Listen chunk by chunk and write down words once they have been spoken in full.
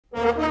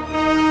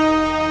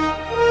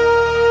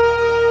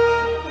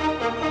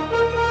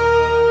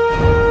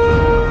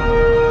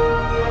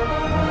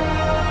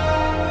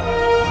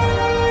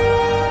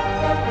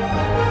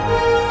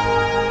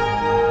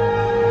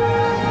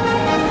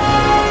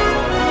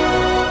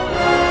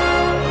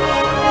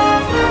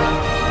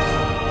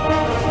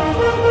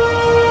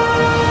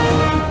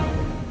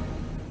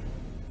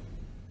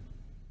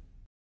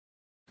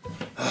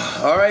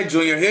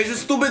Junior. Here's your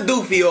stupid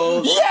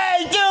Doofios.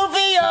 Yay,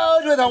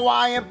 Doofios with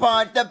Hawaiian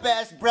Punch, the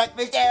best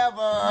breakfast ever.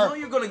 You know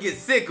you're gonna get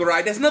sick,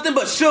 right? That's nothing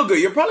but sugar.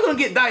 You're probably gonna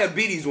get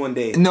diabetes one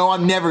day. No,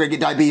 I'm never gonna get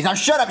diabetes. Now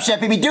shut up, Chef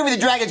Pee-Pee. Doofy the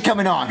Dragon's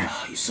coming on.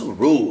 Oh, you're so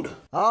rude.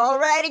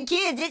 Alrighty,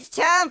 kids, it's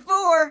time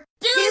for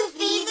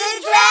Doofy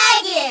the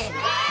Dragon!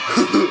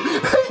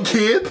 Hey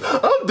kids,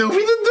 I'm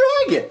Doofy the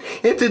Dragon,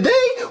 and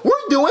today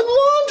we're doing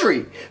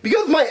laundry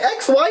because my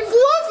ex-wife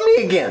loves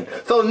me again.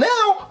 So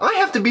now I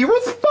have to be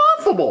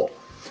responsible.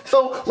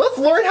 So let's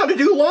learn how to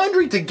do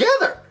laundry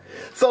together.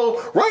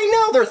 So right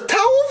now there's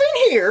towels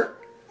in here,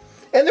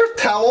 and there's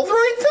towels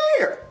right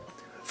there.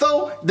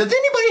 So does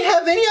anybody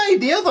have any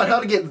ideas on how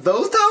to get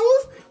those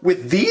towels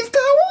with these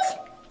towels?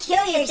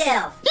 Kill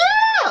yourself!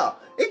 Yeah,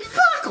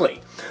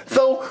 exactly.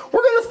 So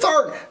we're gonna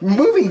start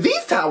moving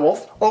these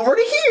towels over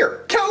to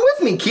here. Count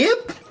with me, kid.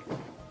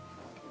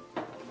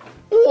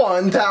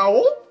 1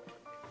 towel.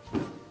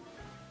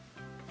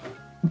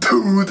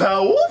 2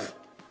 towels.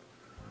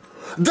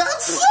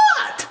 That's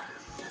slut!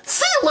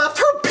 She left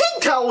her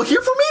pink towel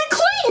here for me to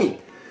clean.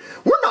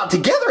 We're not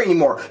together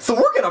anymore, so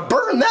we're gonna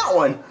burn that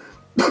one.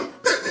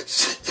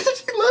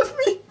 she left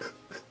me.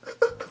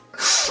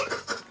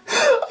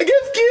 I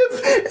guess,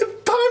 kids, it's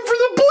time for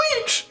the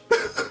bleach.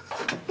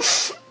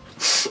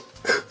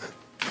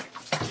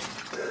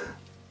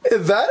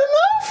 Is that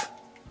enough?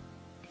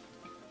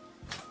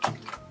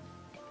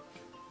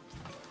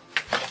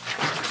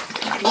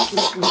 I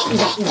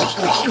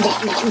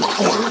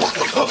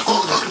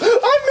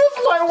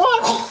missed my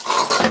watch.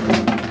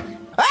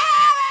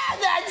 Ah,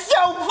 that's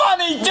so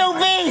funny,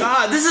 Doofy!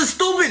 Ah, this is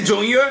stupid,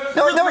 Junior.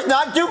 No, it's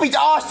not. Doofy's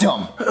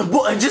awesome.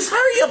 Boy, just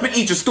hurry up and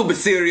eat your stupid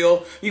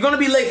cereal. You're gonna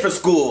be late for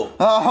school.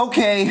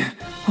 Okay.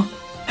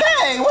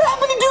 Hey, what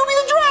happened to Doofy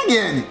the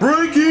Dragon?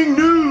 Breaking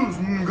news,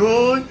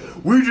 guy.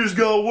 We just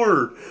got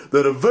word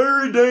that a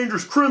very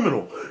dangerous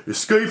criminal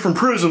escaped from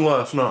prison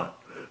last night.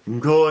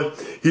 Okay?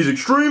 He's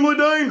extremely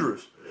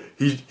dangerous.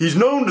 He's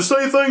known to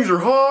say things are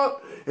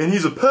hot, and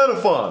he's a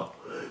pedophile.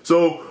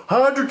 So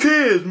hide your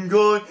kids,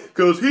 okay?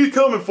 Because he's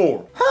coming for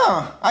them.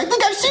 Huh, I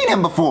think I've seen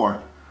him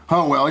before.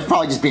 Oh well, he's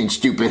probably just being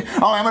stupid.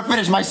 Oh, I'm gonna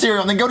finish my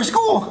cereal and then go to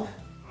school.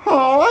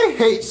 Oh, I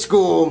hate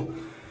school.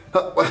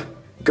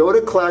 Go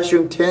to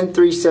classroom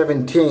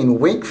 10317,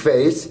 wink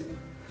face.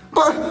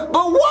 But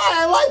why?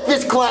 I like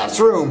this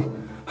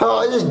classroom.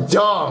 Oh, this is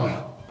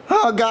dumb.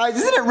 Oh, guys,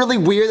 isn't it really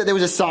weird that there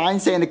was a sign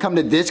saying to come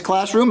to this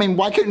classroom? And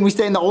why couldn't we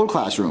stay in the old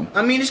classroom?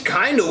 I mean, it's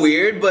kind of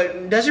weird,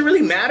 but does it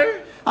really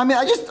matter? I mean,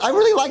 I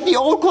really like the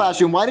old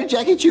classroom. Why did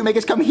Jackie Chu make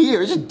us come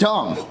here? It's just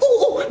dumb.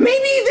 Ooh,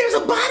 maybe there's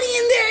a body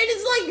in there and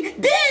it's like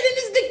dead and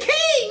it's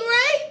decaying,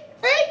 right?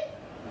 Right?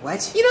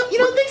 What? You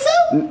don't think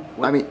so?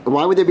 I mean,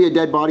 why would there be a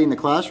dead body in the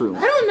classroom?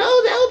 I don't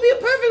know. That would be a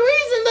perfect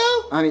reason,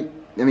 though.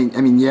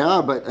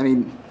 Yeah, but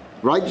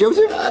right,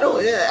 Joseph?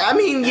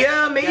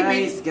 Yeah,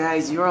 maybe.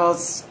 Guys, you're all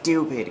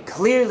stupid.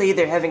 Clearly,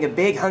 they're having a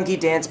big hunky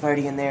dance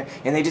party in there,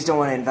 and they just don't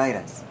want to invite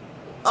us.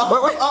 A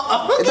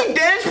hunky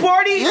dance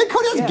party? Yeah,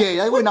 that's gay.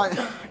 I would not.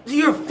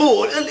 You're a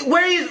fool.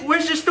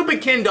 Where's your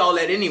stupid Ken doll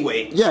at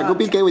anyway? Yeah, go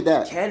be gay with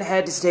that. Ken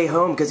had to stay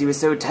home because he was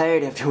so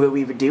tired after what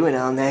we were doing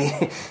all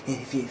night,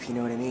 if you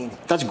know what I mean.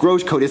 That's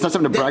gross, Cody. It's not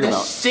something to brag That's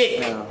about. sick.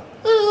 No.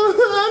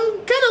 I'm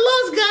kind of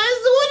lost, guys.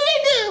 So what did I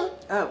do?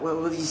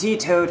 Well, you see,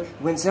 Toad,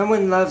 when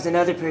someone loves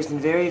another person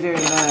very, very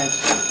much...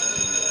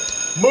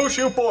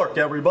 Mushu pork,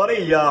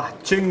 everybody.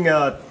 Ching,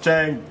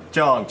 chang,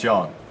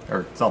 chong,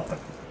 or something.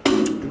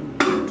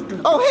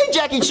 Oh, hey,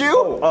 Jackie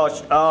Chu.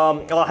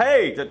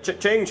 Hey,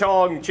 ching,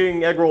 chong,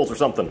 ching, egg rolls or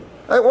something.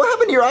 What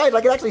happened to your eyes?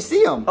 I can actually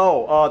see them.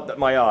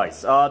 My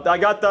eyes. I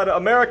got that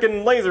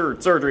American laser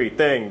surgery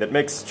thing that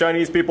makes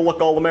Chinese people look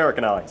all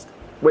Americanized.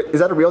 Wait,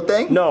 is that a real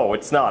thing? No,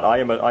 it's not. I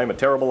am a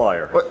terrible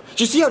liar. What?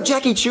 Do you see how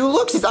Jackie Chu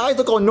looks? His eyes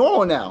look all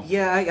normal now.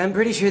 Yeah, I'm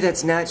pretty sure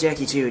that's not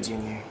Jackie Chu,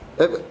 Junior.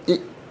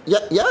 Yeah,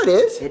 it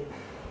is.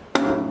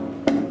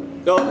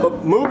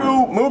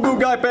 Mugu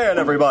Guy Pan,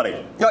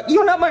 everybody.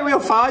 You're not my real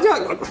father.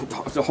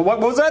 What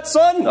was that,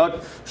 son?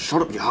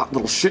 Shut up, you hot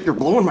little shit. You're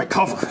blowing my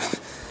cover.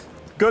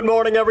 Good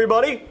morning,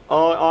 everybody.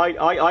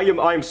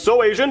 I am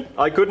so Asian.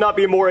 I could not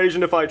be more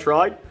Asian if I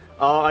tried.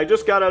 I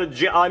just got out of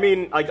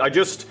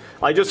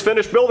I just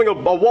finished building a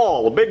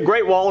wall, a big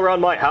great wall around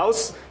my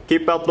house.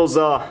 Keep out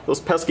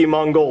those pesky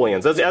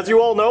Mongolians. As you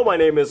all know, my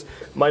name is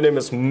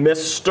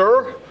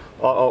Mr.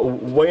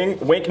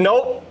 Wink.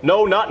 No,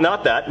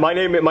 not that. My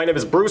name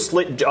is Bruce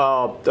Lee.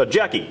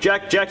 Jackie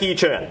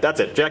Chan. That's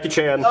it, Jackie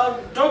Chan.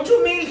 Don't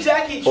you mean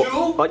Jackie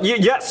Chu?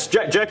 Yes,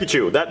 Jackie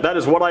Chu. That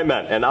is what I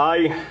meant, and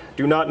I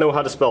do not know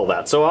how to spell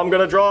that. So I'm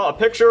gonna draw a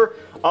picture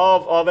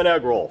of an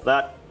egg roll.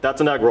 That's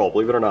an egg roll,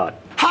 believe it or not.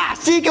 Ha!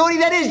 See, Cody,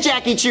 that is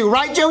Jackie Chu,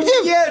 right, Joseph?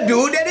 Yeah,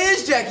 dude, that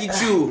is Jackie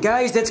Chu.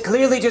 Guys, that's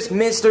clearly just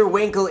Mr.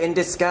 Winkle in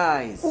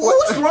disguise.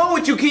 What's wrong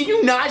with you? Can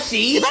you not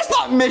see? That's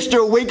not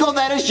Mr. Winkle,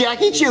 that is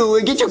Jackie Chu.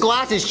 Get your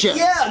glasses checked.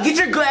 Yeah, get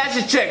your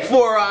glasses checked,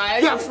 4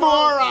 eyes. Yeah, 4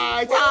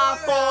 eyes. 4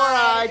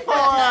 eyes. 4 What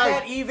does eyes.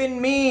 that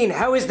even mean?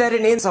 How is that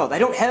an insult? I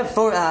don't have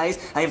 4 eyes.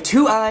 I have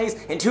 2 eyes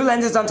and 2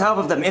 lenses on top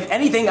of them. If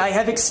anything, I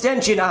have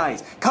extension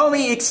eyes. Call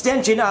me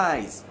extension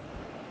eyes.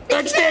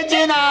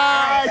 Extension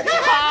cord!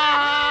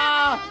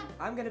 Ah!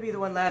 I'm gonna be the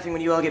one laughing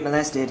when you all get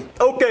molested.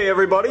 Okay,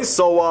 everybody.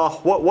 So,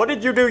 what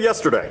did you do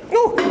yesterday?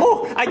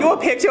 I drew a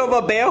picture of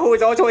a bear who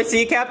was also a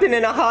sea captain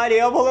in a hot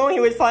air balloon. He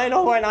was flying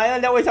over an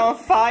island that was on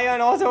fire,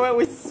 and also it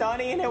was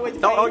sunny and it was.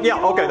 Oh, yeah.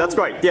 Okay, that's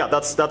great. Yeah,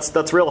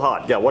 that's real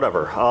hot. Yeah,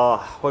 whatever.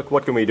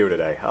 What can we do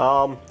today?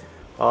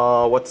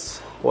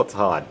 What's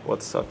hot?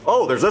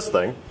 Oh, there's this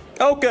thing.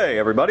 Okay,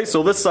 everybody.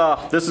 So this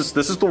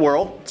is the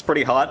world. It's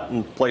pretty hot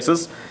in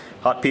places.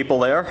 Hot people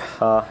there,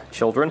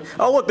 children.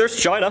 Oh, look, there's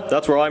China.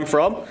 That's where I'm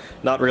from.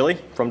 Not really.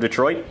 From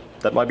Detroit.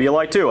 That might be a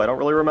lie, too. I don't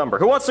really remember.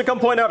 Who wants to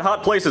come point out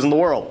hot places in the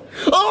world?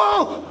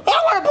 Oh! I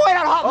want to point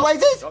out hot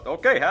places!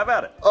 Okay, have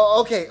at it. Oh,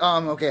 okay,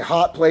 okay,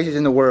 hot places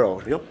in the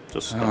world. Yep,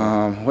 just...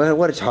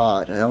 what is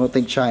hot? I don't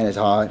think China's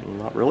hot.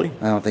 Not really.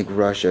 I don't think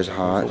Russia's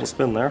hot. A little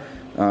spin there.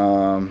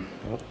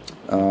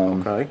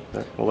 Okay.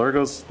 Well, there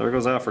goes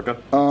Africa.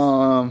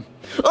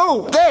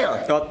 Oh,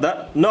 there!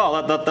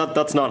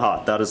 That's not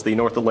hot. That is the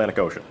North Atlantic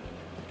Ocean.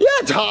 Yeah,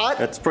 it's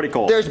hot. It's pretty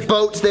cold. There's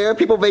boats there.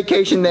 People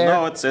vacation there.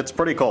 No, it's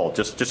pretty cold.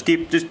 Just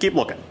keep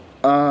looking.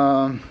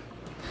 Hot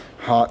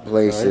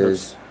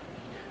places.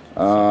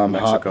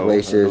 Hot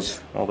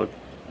places.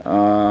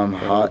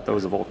 Hot. There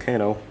was a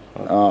volcano.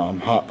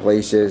 Hot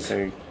places.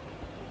 Okay.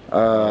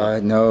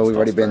 No, we've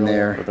already been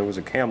there. But there was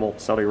a camel,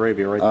 Saudi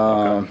Arabia, right there.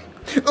 Okay.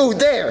 Oh,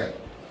 there!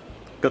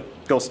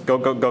 Go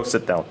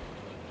sit down.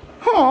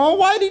 Oh,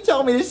 why did he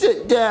tell me to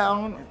sit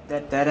down?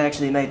 That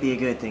actually might be a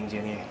good thing,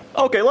 Junior.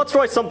 Okay, let's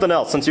try something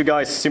else, since you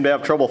guys seem to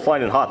have trouble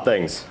finding hot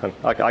things.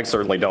 I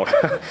certainly don't.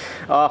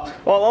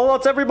 Well,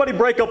 let's everybody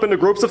break up into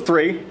groups of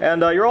 3,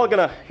 and you're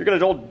gonna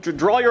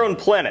draw your own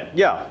planet.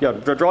 Yeah,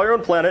 draw your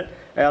own planet,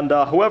 and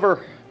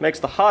whoever makes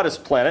the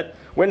hottest planet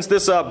wins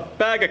this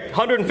bag of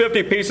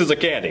 150 pieces of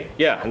candy.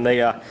 Yeah, and they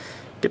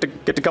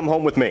get to come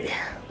home with me.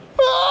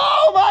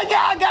 Oh my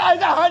God,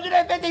 guys!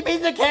 150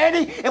 pieces of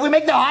candy! If we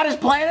make the hottest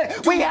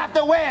planet, we have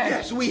to win!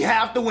 Yes, we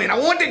have to win. I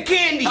want the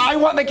candy! I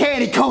want the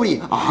candy! Cody,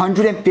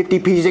 150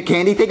 pieces of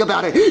candy? Think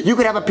about it. You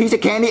could have a piece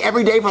of candy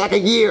every day for like a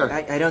year.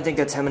 I don't think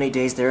that's how many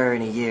days there are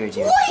in a year,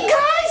 Junior. Wait,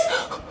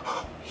 guys!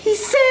 He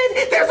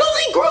said there's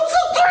only groups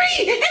of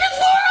 3, and it's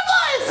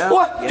 4 of us!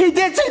 What? He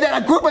did say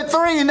that, a group of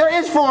 3, and there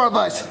is 4 of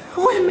us.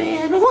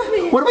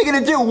 What are we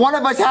gonna do? One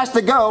of us has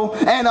to go,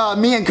 and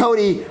me and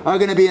Cody are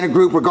gonna be in a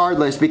group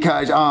regardless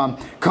because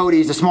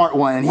Cody's the smart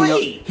one, and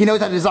he knows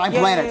how to design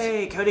planets.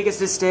 Yay! Cody gets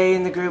to stay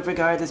in the group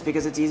regardless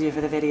because it's easier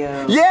for the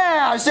video.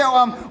 Yeah,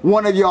 so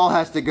one of y'all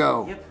has to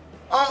go.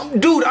 Yep.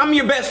 Dude, I'm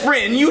your best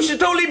friend. You should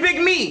totally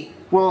pick me.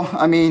 Well,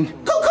 I mean...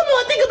 Come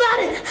on, think about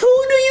it.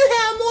 Who do you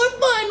have more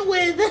fun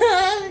with?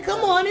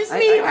 Come on, it's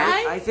me,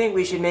 right? I think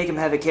we should make him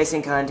have a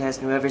kissing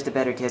contest, and whoever's the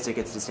better kisser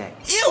gets to stay.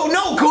 Ew,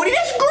 no, Cody,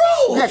 that's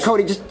gross. Yeah,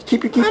 Cody, just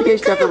keep your gay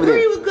stuff over there. I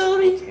agree with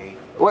Cody. Okay.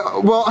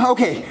 Well,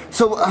 okay,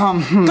 so,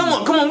 Come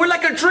on, we're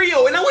like a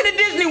trio, and I went to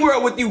Disney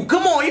World with you.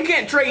 Come on, you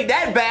can't trade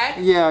that back.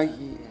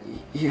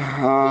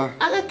 Yeah,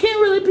 I can't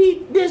really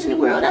beat Disney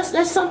World.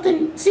 That's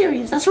something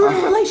serious. That's a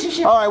real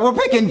relationship. All right, we're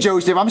picking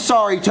Joseph. I'm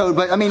sorry, Toad,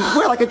 but I mean,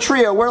 we're like a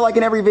trio. We're like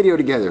in every video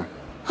together.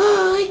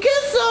 I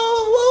guess so.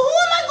 Well, who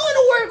am I going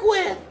to work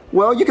with?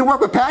 Well, you can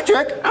work with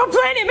Patrick. A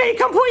planet made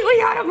completely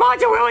out of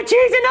mozzarella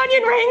cheese and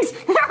onion rings.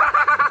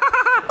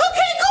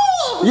 Okay,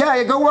 cool.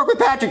 Yeah, go work with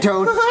Patrick,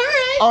 Toad. All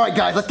right. All right,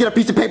 guys, let's get a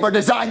piece of paper and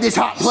design this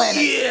hot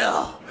planet.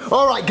 Yeah.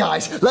 All right,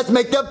 guys, let's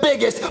make the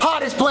biggest,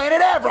 hottest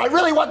planet ever. I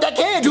really want that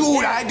candy.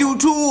 Dude, I do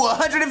too.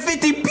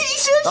 150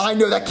 pieces? I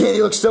know, that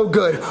candy looks so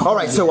good. All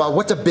right, so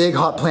what's a big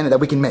hot planet that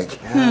we can make?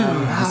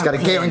 It's got a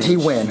guarantee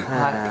win.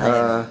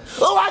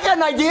 Oh, I got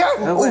an idea.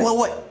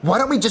 What? Why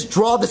don't we just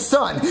draw the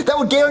sun? That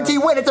would guarantee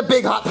win. It's a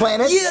big hot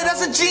planet. Yeah,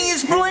 that's a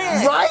genius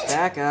plan. Right?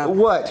 Back up.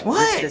 What?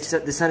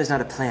 The sun is not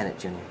a planet,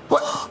 Junior.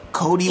 What?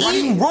 Cody, why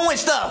do you ruin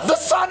stuff? The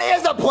sun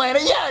is a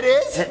planet. Yeah, it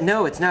is.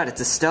 No, it's not. It's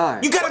a star.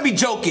 You gotta be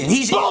joking.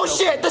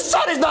 Bullshit. The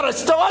sun is not a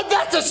star.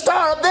 That's a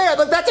star up there.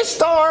 Look, that's a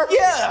star.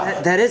 Yeah.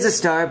 That is a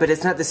star, but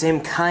it's not the same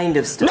kind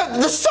of star. No,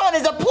 the sun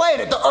is a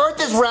planet. The Earth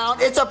is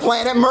round. It's a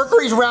planet.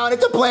 Mercury's round.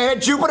 It's a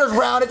planet. Jupiter's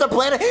round. It's a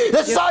planet.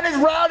 The sun is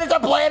round. It's a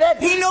planet.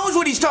 He knows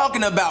what he's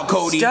talking about,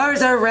 Cody.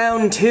 Stars are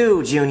round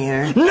too,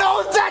 Junior.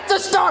 No, that's a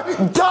star.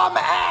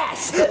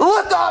 Dumbass.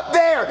 Look up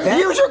there.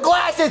 Use your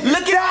glasses.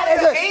 Look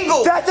at that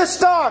angle. That's a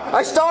star.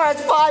 A star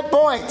has 5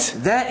 points.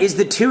 That is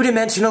the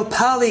two-dimensional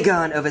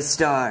polygon of a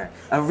star.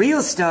 A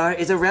real star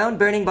is a round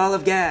burning ball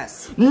of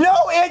gas. No,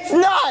 it's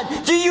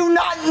not. Do you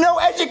not know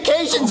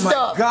education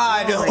stuff?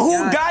 God, Oh my who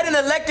God. died and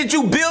elected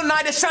you Bill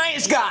Nye the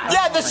Science Guy?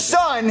 Yeah, the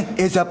sun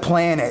is a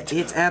planet.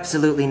 It's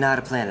absolutely not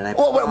a planet.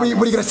 What are you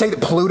going to say,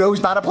 that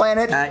Pluto's not a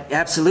planet?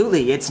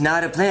 Absolutely, it's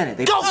not a planet.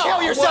 Go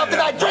kill yourself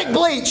tonight. Drink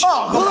bleach.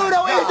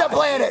 Pluto is a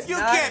planet. You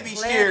can't be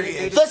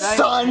serious. The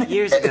sun.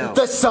 Years ago.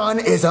 The sun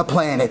is a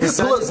planet. The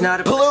sun is not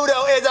a planet.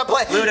 Pluto is a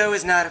planet. Pluto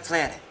is not a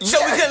planet. So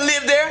we couldn't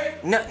live there?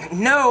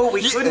 No,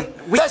 we couldn't.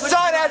 The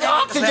sun has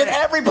oxygen.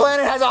 Every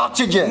planet has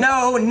oxygen.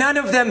 No, none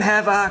of them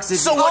have oxygen.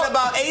 So what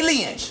about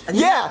aliens?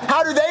 Yeah,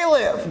 how do they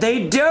live?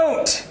 They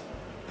don't.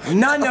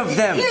 None of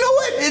them. You know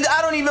what?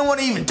 I don't even want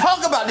to even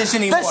talk about this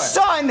anymore. The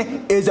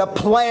sun is a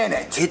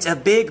planet. It's a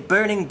big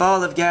burning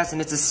ball of gas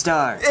and it's a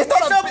star. It's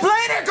not a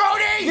planet,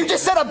 Cody! You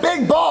just said a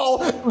big ball.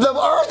 The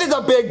Earth is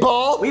a big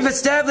ball. We've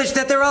established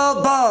that they're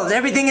all balls.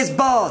 Everything is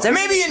balls.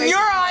 Maybe in your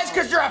eyes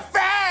because you're a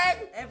fag.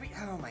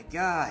 Oh my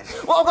God.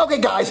 Well, okay,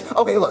 guys.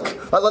 Okay, look.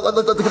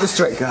 Let's look at this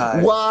straight.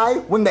 God. Why,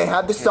 when they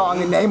have the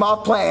song and name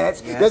off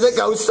planets, does it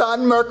go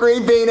Sun, Mercury,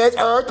 Venus,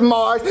 Earth,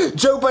 Mars,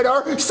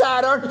 Jupiter,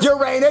 Saturn,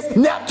 Uranus,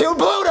 Neptune,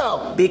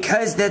 Pluto?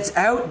 Because that's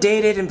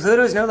outdated and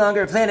Pluto's no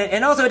longer a planet.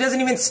 And also, it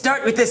doesn't even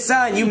start with the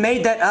sun. You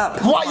made that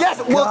up. Well, yes.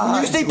 Well,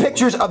 when you see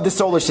pictures of the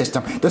solar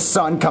system, the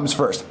sun comes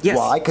first. Yes.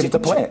 Why? Because it's a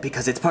planet.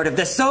 Because it's part of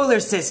the solar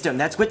system.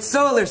 That's what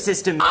solar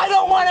system means. I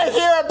don't want to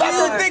hear about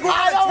You think we're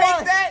going to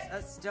take that?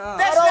 A star.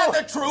 That's not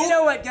the truth. You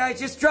know what, guys?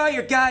 Just draw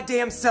your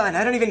goddamn sun.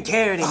 I don't even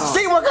care anymore.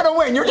 See, we're gonna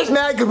win. You're just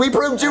mad because we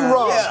proved you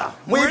wrong. Yeah,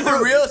 we're the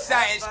real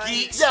science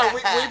geeks. Yeah,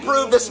 we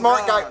proved the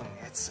smart guy.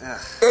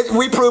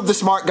 We proved the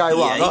smart guy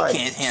wrong. he All right.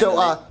 can't handle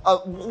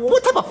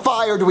what type of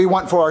fire do we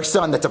want for our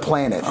sun that's a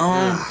planet?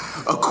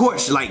 Of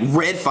course, like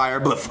red fire,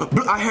 but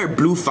I heard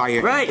blue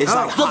fire. Right. It's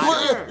like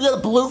hotter. The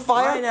blue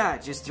fire? Why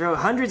not? Just throw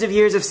hundreds of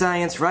years of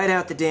science right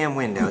out the damn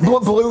window.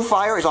 Blue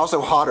fire is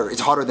also hotter.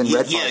 It's hotter than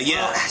red fire.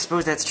 Yeah. I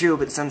suppose that's true,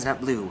 but the sun's not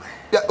blue.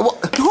 Yeah, well,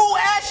 Who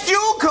asked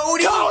you,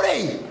 Cody?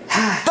 Cody!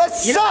 The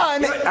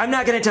sun! I'm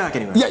not gonna talk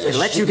anymore. Yeah, I'm gonna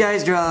let you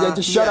guys draw. Yeah,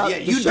 just shut up. Yeah,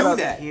 Just you shut do up.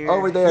 that.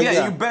 Over there.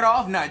 Yeah, you better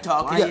off not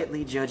talking.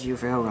 Quietly judge you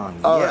for how wrong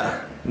you All are.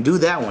 right. Do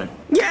that one.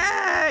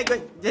 Yeah!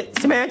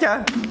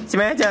 Samantha!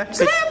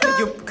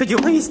 Could you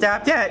please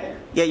stop that?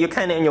 Yeah, you're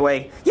kind of in your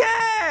way.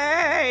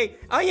 Yay!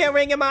 Onion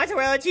ring and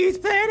mozzarella cheese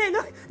planet.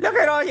 Look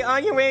at all the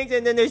onion rings,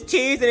 and then there's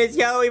cheese, and it's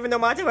yellow, even though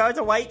mozzarella's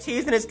a white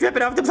cheese, and it's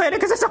dripping off the planet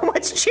because there's so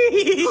much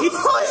cheese.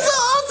 Oh, it's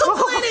an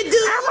awesome planet,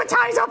 dude.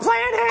 Appetizer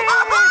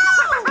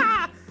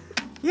planet!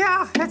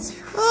 Yeah, that's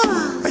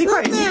pretty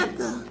crazy.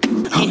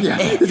 Oh, yeah.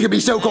 This is gonna be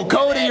so cool.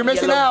 Cody, you're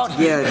missing out.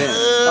 Yeah, it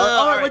is.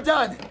 All right, we're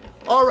done.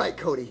 All right,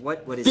 Cody.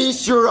 What is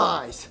Feast your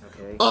eyes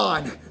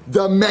on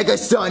the Mega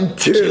Sun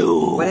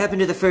 2. What happened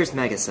to the first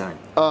mega sun?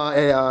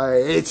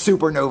 It's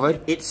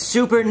supernova. It's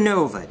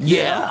supernova.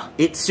 Yeah.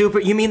 It's super.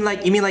 You mean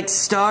like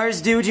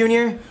stars do,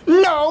 Junior?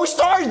 No,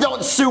 stars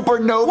don't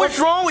supernova. What's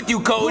wrong with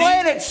you, Cody?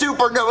 Planet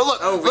supernova. Look.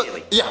 Oh,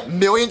 really? Look, yeah,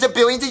 millions of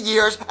billions of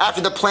years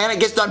after the planet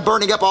gets done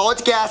burning up all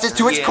its gases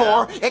to its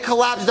core, it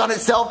collapses on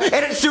itself and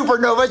it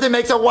supernovas and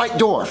makes a white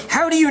dwarf.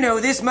 How do you know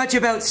this much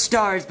about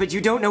stars, but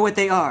you don't know what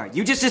they are?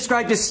 You just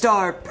described a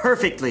star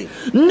perfectly.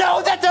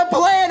 No, that's a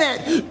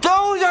planet.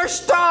 Those are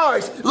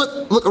stars.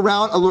 Look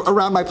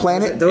around my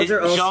planet. Those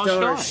are all It's all star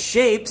stars.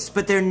 shapes,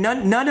 but they're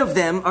none of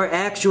them are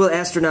actual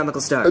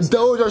astronomical stars.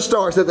 Those are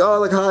stars. Oh,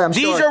 look, hi, I'm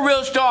These stars. are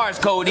real stars,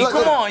 Cody. Look, Come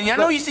look, on. I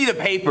know look. you see the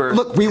paper.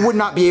 Look, we would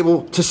not be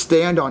able to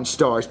stand on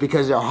stars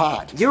because they're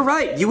hot. You're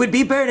right. You would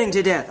be burning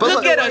to death.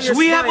 Look at us. You're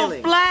We have a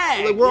smiling.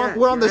 flag.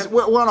 We're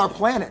on our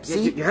planet. Yeah,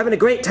 See? you're having a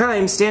great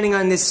time standing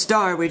on this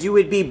star where you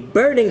would be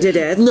burning to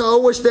death. No,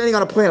 we're standing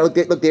on a planet.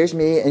 Look, there's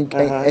me and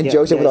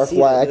Joseph with I our see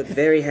flag. that. Look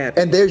very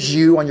happy. And there's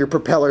you on your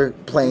propeller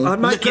plane.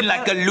 Looking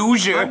like a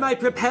loser. On my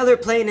propeller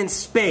plane in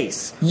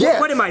space. Yes.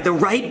 What am I, the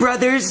Wright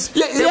brothers?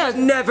 Yeah, That yeah. would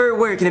never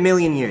work in a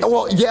million years.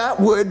 Well, yeah, it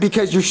would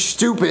because you're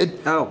stupid.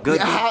 Oh, good.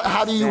 Yeah,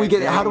 how do we Very get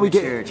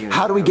mature,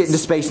 Junior. into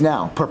space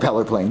now?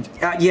 Propeller planes.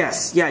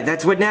 Yes,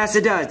 that's what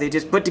NASA does. They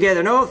just put together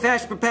an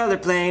old-fashioned propeller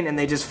plane and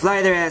they just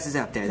fly their asses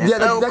up there. That's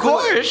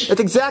That's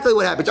exactly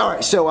what happens. All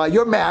right, so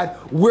you're mad.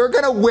 We're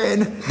gonna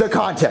win the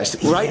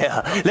contest, right?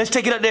 Yeah. Let's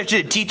take it up there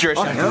to the teacher or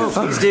something. No,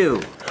 please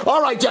do.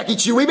 All right, Jackie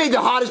Chu, we made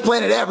the hottest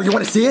planet ever. You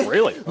want to see it?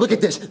 Really? Look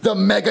at this, the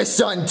Mega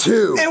Sun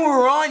 2. And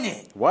we're on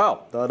it.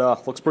 Wow,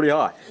 that looks pretty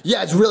hot.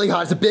 Yeah, it's really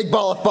hot. It's a big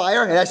ball of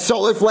fire, and it has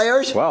solar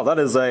flares. Wow, that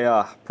is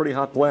a pretty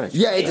hot planet.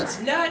 Yeah,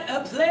 it's not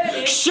a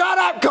planet. Shut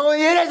up,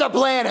 Cody. It is a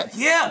planet.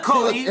 Yeah, See, look,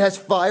 Cody. it has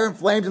fire and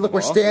flames, and look,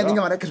 we're standing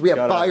on it because we have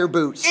fire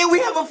boots. And we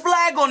have a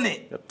flag on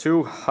it. Got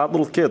two hot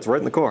little kids right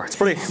in the core. It's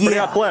pretty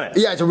hot planet.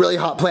 Yeah, it's a really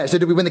hot planet. So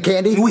did we win the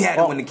candy? We had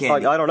to win the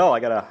candy. I don't know. I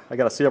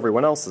gotta see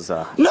everyone else's.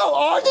 No,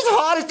 ours is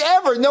hottest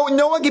ever. No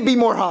one can be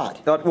more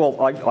hot. Well,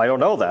 I don't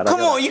know that.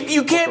 Come on,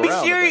 you can't be around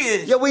a bit.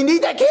 serious. Yeah, we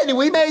need that candy.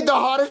 We made the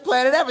hottest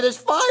planet ever. There's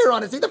fire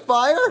on it. See the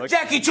fire?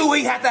 Jackie Chu,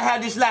 we have to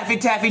have this Laffy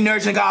Taffy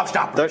Nerds and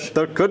Gobstoppers.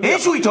 There could be.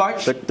 And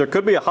sweethearts. There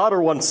could be a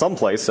hotter one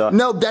someplace.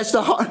 No, that's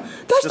the hottest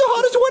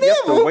one You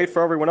have to ever. wait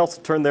for everyone else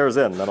to turn theirs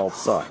in, then I'll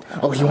decide.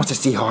 Oh, he wants to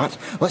see hot?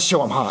 Let's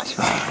show him hot.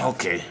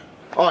 Okay.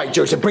 All right,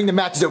 Joseph, bring the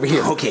matches over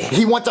here. Okay.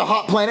 He wants a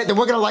hot planet, then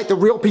we're gonna light the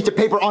real piece of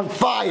paper on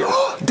fire.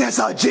 That's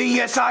a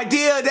genius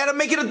idea. That'll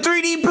make it a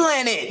 3D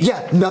planet.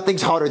 Yeah,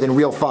 nothing's hotter than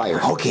real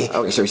fire. Okay.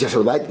 Okay, so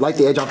light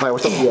the edge on fire. We'll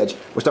start with the edge.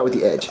 We'll start with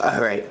the edge. All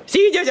right.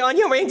 See, there's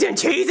onion rings and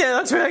cheese and it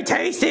looks really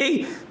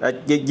tasty.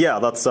 Yeah,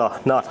 that's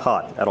not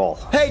hot at all.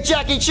 Hey,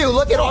 Jackie Chu,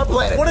 look at our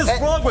planet. What is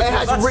wrong with you?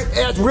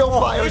 It has real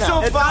fire It's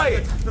now. on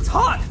fire. It's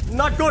hot.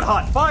 Not good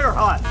hot. Fire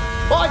hot.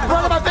 Oh, I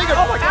burned my finger.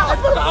 Oh my God.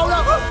 Oh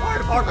no. Fire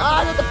department.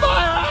 I hit the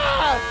fire. Ah!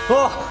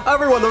 Oh,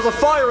 everyone, there's a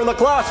fire in the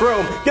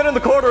classroom. Get in the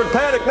corner and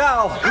panic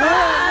now.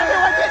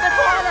 Everyone get in the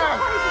corner.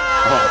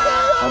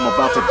 I'm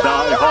about to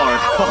die hard.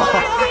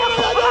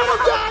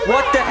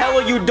 What the hell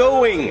are you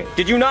doing?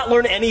 Did you not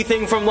learn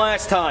anything from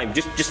last time?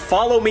 Just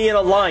follow me in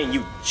a line,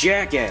 you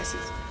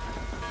jackasses.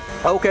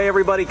 Okay,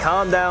 everybody,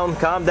 calm down,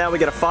 calm down. We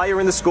got a fire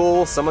in the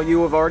school. Some of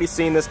you have already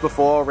seen this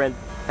before, and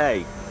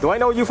hey, do I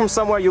know you from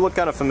somewhere? You look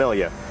kind of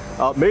familiar.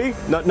 Me?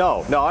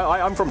 No,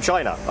 I'm from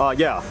China.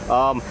 Yeah,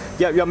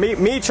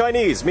 me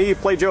Chinese. Me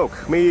play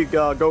joke. Me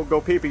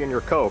go pee-pee in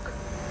your Coke.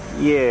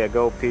 Yeah,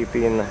 go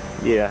pee-pee in the,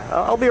 yeah.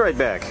 I'll be right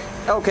back.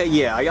 Okay,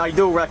 yeah, I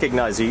do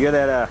recognize you. You're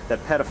that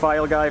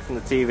pedophile guy from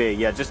the TV.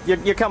 Yeah, just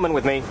you're coming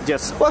with me.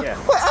 Just yeah.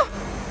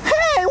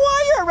 Hey, why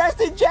are you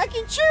arresting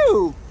Jackie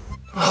Chu?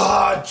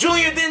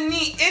 Junior didn't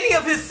eat any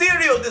of his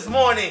cereal this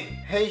morning.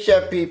 Hey,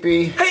 Chef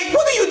Pee-Pee. Hey,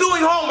 what are you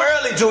doing home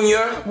early,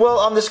 Junior?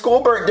 Well, the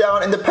school burnt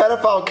down and the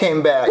pedophile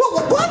came back.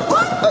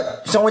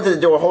 What? Someone to the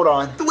door. Hold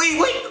on.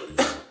 Wait.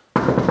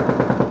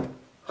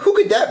 Who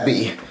could that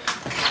be?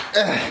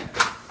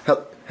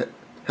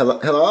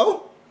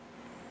 Hello?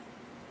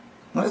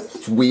 Well,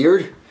 that's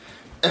weird.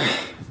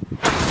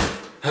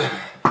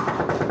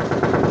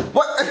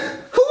 What?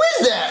 Who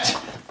is that?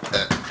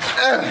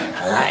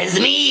 It's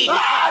me.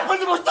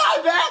 Principal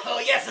Steinbeck! Oh,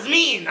 yes, it's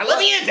me. Now let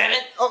me in, damn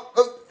it.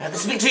 I have to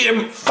speak to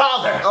your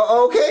father.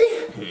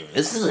 Okay.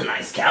 This is a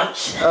nice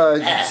couch.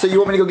 So you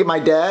want me to go get my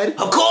dad?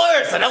 Of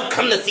course. I don't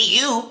come to see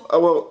you.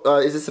 Oh, well,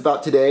 is this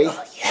about today?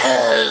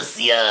 Yes.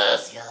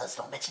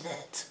 Don't mention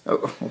it.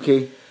 Oh,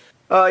 okay.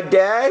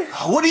 Dad?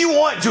 What do you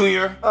want,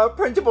 Junior?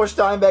 Principal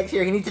Steinbeck's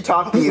here. He needs to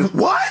talk to you.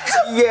 What?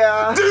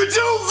 Yeah. Did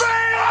you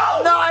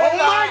fail? No, I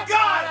didn't. Oh my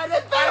God!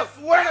 I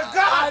swear to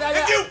God,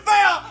 if you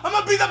fail, I'm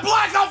gonna beat the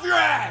black off your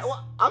ass.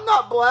 I'm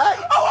not black.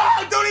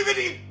 Oh, don't even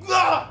eat.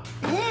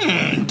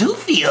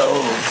 Doofios.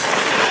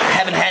 I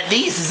haven't had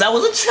these since I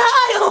was a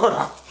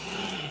child.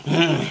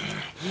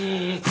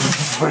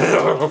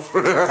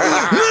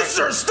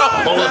 Mr.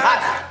 Steinbeck.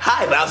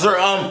 Hi, Bowser.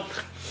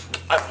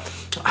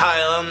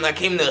 I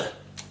came to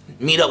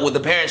meet up with the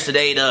parents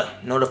today to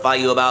notify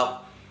you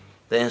about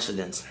the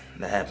incidents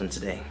that happened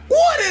today.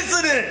 What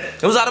incident?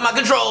 It was out of my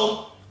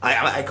control.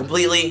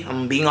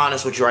 I'm being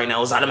honest with you right now.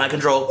 It was out of my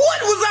control.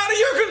 What was out of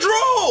your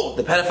control?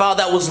 The pedophile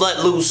that was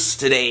let loose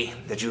today,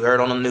 that you heard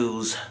on the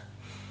news,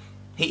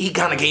 he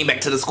kind of came back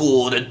to the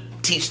school to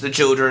teach the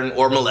children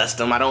or molest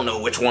them. I don't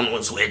know which one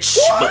was which.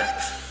 What?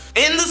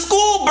 And the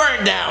school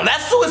burned down.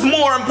 That's what's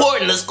more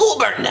important. The school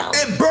burned down.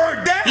 It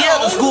burned down? Yeah,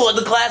 the school,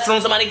 the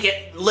classroom, somebody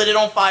lit it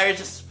on fire.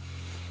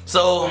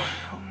 So,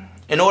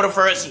 in order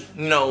for us,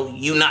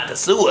 you not to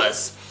sue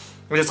us,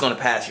 we're just gonna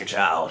pass your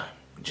child,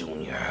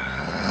 Junior.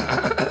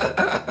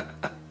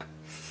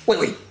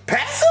 Wait,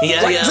 pass him?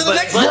 Yeah, to the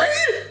next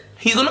grade?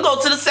 He's gonna go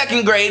to the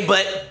 2nd grade,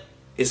 but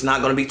it's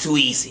not gonna be too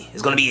easy.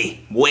 It's gonna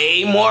be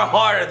way more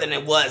harder than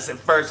it was in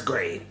 1st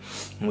grade.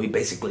 And we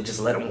basically just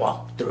let him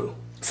walk through.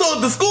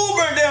 So the school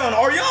burned down.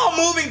 Are y'all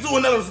moving to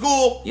another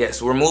school? Yes,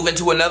 we're moving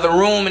to another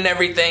room and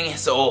everything,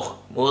 so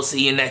we'll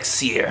see you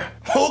next year.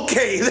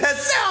 Okay, that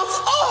sounds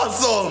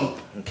awesome!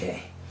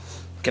 Okay.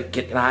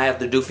 Can I have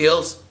the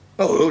Doofios?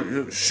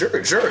 Oh, sure,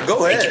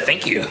 go ahead.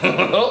 Thank you.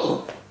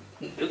 Oh,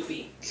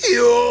 Doofy.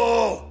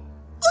 Yo!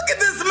 Look at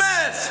this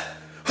mess!